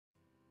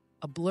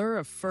A blur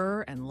of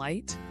fur and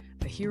light,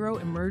 a hero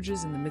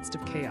emerges in the midst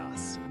of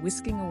chaos,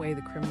 whisking away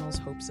the criminal's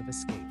hopes of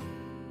escape.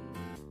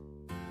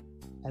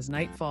 As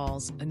night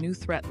falls, a new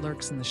threat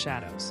lurks in the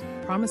shadows,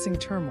 promising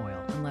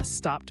turmoil unless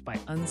stopped by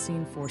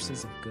unseen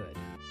forces of good.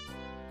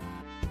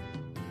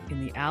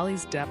 In the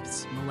alley's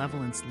depths,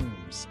 malevolence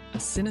looms, a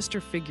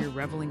sinister figure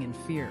reveling in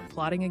fear,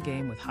 plotting a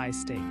game with high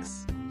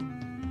stakes.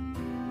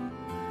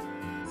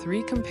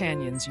 Three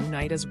companions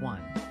unite as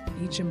one,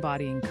 each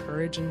embodying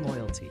courage and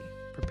loyalty,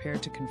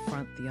 prepared to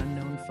confront the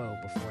unknown foe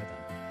before them.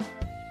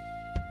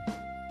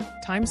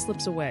 Time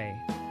slips away,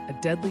 a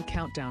deadly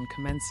countdown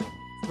commencing,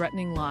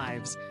 threatening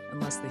lives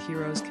unless the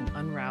heroes can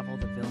unravel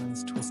the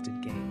villain's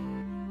twisted game.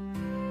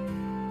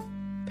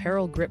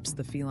 Peril grips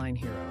the feline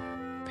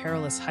hero,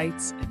 perilous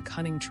heights and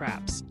cunning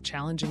traps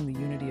challenging the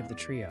unity of the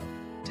trio,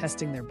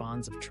 testing their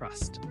bonds of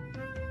trust.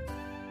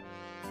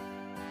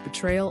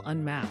 Betrayal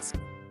unmasked,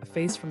 a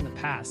face from the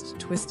past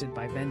twisted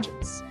by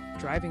vengeance,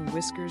 driving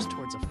Whiskers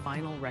towards a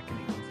final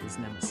reckoning with his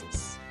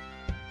nemesis.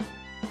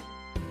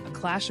 A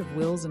clash of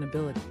wills and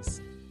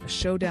abilities, a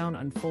showdown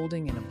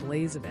unfolding in a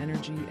blaze of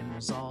energy and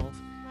resolve,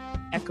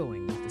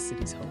 echoing with the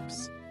city's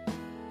hopes.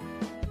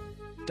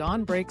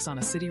 Dawn breaks on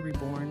a city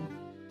reborn,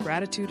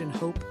 gratitude and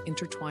hope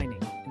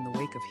intertwining in the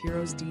wake of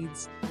heroes'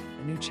 deeds,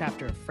 a new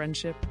chapter of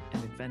friendship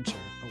and adventure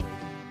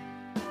awaiting.